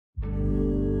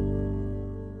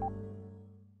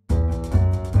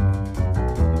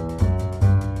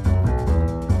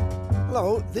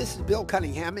Hello, this is Bill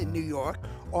Cunningham in New York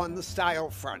on the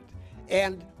style front.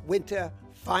 And winter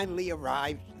finally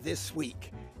arrived this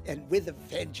week, and with a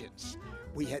vengeance.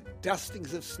 We had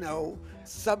dustings of snow,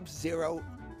 sub-zero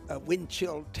wind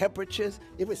chill temperatures.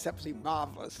 It was simply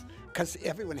marvelous because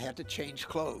everyone had to change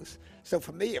clothes. So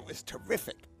for me, it was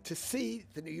terrific to see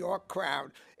the New York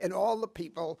crowd and all the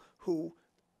people who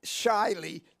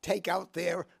shyly take out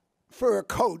their fur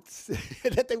coats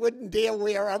that they wouldn't dare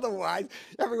wear otherwise.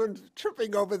 Everyone's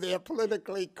tripping over their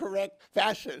politically correct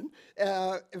fashion.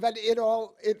 But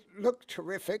it looked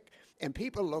terrific, and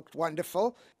people looked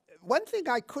wonderful. One thing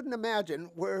I couldn't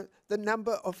imagine were the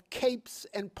number of capes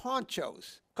and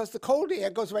ponchos, because the cold air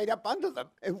goes right up under them.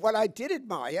 And what I did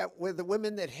admire were the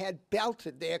women that had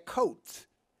belted their coats,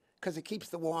 because it keeps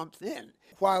the warmth in,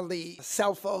 while the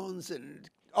cell phones and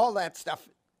all that stuff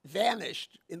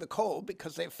vanished in the cold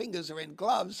because their fingers are in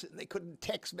gloves and they couldn't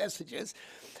text messages.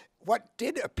 What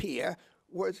did appear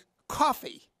was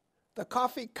coffee. The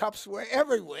coffee cups were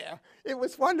everywhere. It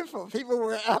was wonderful. People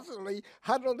were absolutely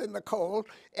huddled in the cold,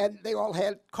 and they all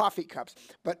had coffee cups.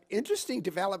 But interesting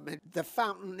development, the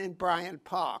fountain in Bryant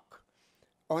Park.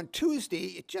 On Tuesday,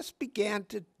 it just began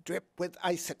to drip with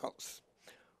icicles.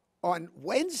 On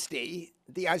Wednesday,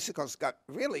 the icicles got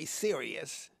really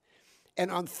serious.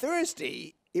 And on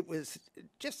Thursday, it was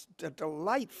just a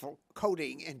delightful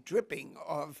coating and dripping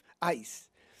of ice.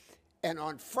 And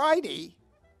on Friday,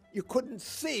 you couldn't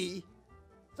see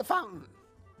the fountain.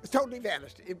 It totally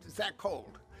vanished. It was that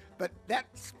cold. But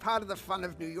that's part of the fun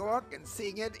of New York and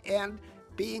seeing it, and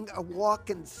being a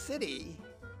walk-in city,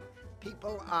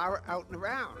 people are out and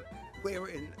around. Where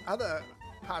in other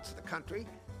parts of the country,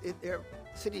 they're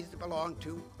cities that belong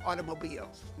to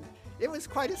automobiles. It was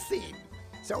quite a scene.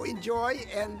 So enjoy,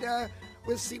 and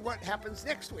we'll see what happens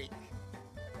next week.